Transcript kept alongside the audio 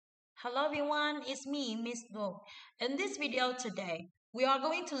Hello everyone, it's me, Miss Vo. In this video today, we are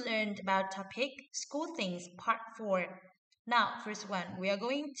going to learn about topic School Things Part 4. Now, first one, we are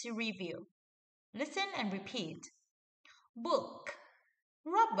going to review. Listen and repeat. Book,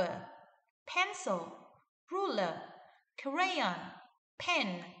 rubber, pencil, ruler, crayon,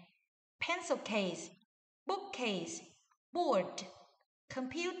 pen, pencil case, bookcase, board,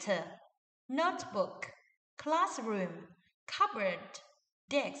 computer, notebook, classroom, cupboard,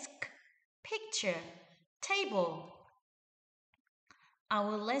 desk, picture, table.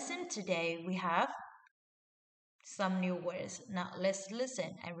 Our lesson today we have some new words. Now let's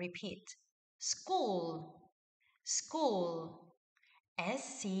listen and repeat. School, school,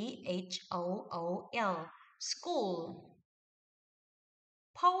 school, school.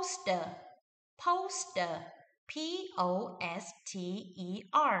 Poster, poster, poster,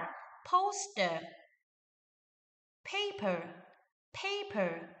 poster. Paper,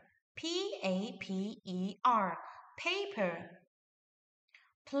 paper, paper.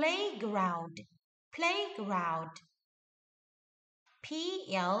 Playground, playground,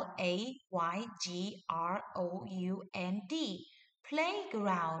 playground,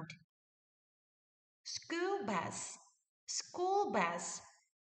 playground. School bus, school bus,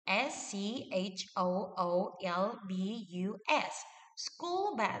 schoolbus,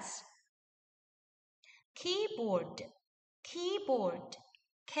 school bus. Keyboard, keyboard,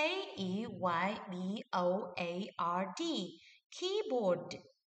 keyboard, keyboard.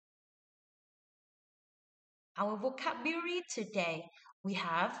 Our vocabulary today, we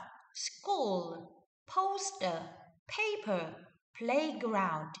have school, poster, paper,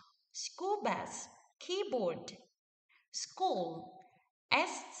 playground, school bus, keyboard. School,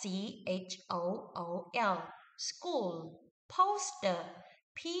 school, school. Poster,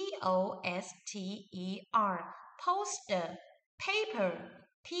 poster. Paper,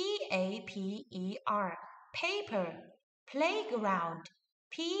 paper. Playground, playground,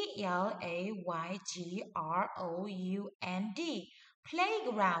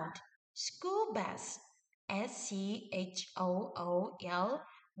 playground. School bus,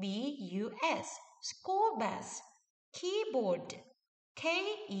 schoolbus, school bus. Keyboard,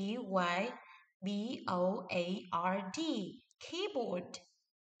 keyboard, keyboard.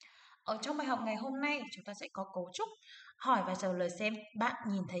 Ở trong bài học ngày hôm nay chúng ta sẽ có cấu trúc hỏi và trả lời xem bạn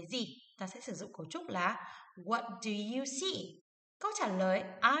nhìn thấy gì. Ta sẽ sử dụng cấu trúc là What do you see? Câu trả lời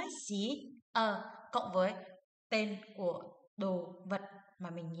I see a cộng với tên của đồ vật mà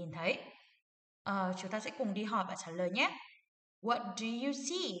mình nhìn thấy. Chúng ta sẽ cùng đi hỏi và trả lời nhé. What do you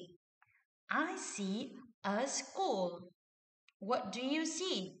see? I see a school. What do you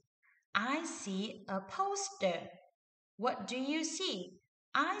see? I see a poster. What do you see?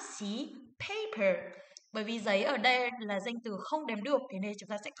 I see paper. Bởi vì giấy ở đây là danh từ không đếm được, thế nên chúng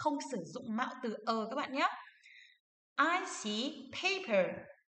ta sẽ không sử dụng mạo từ các bạn nhé. I see paper.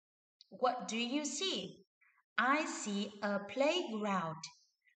 What do you see? I see a playground.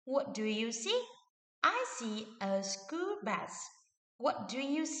 What do you see? I see a school bus. What do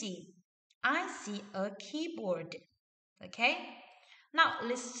you see? I see a keyboard. Okay? Now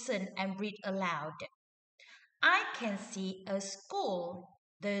listen and read aloud. I can see a school.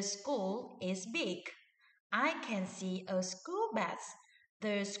 The school is big. I can see a school bus.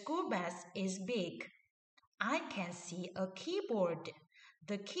 The school bus is big. I can see a keyboard.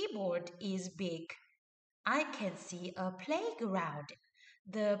 The keyboard is big. I can see a playground.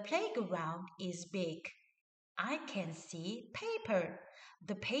 The playground is big. I can see paper.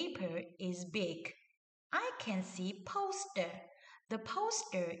 The paper is big. I can see poster. The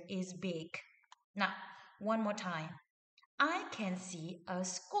poster is big. Now, one more time. I can see a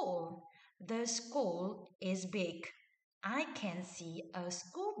school. The school is big. I can see a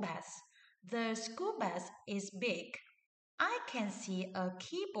school bus. The school bus is big. I can see a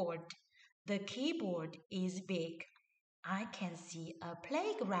keyboard. The keyboard is big. I can see a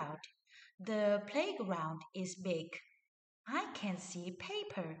playground. The playground is big. I can see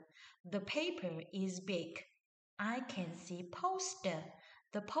paper. The paper is big. I can see poster.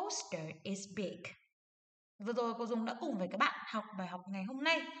 The poster is big. Vừa rồi cô Dung đã cùng với các bạn học bài học ngày hôm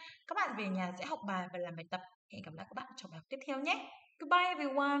nay. Các bạn về nhà sẽ học bài và làm bài tập. Hẹn gặp lại các bạn trong bài học tiếp theo nhé. Goodbye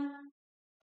everyone.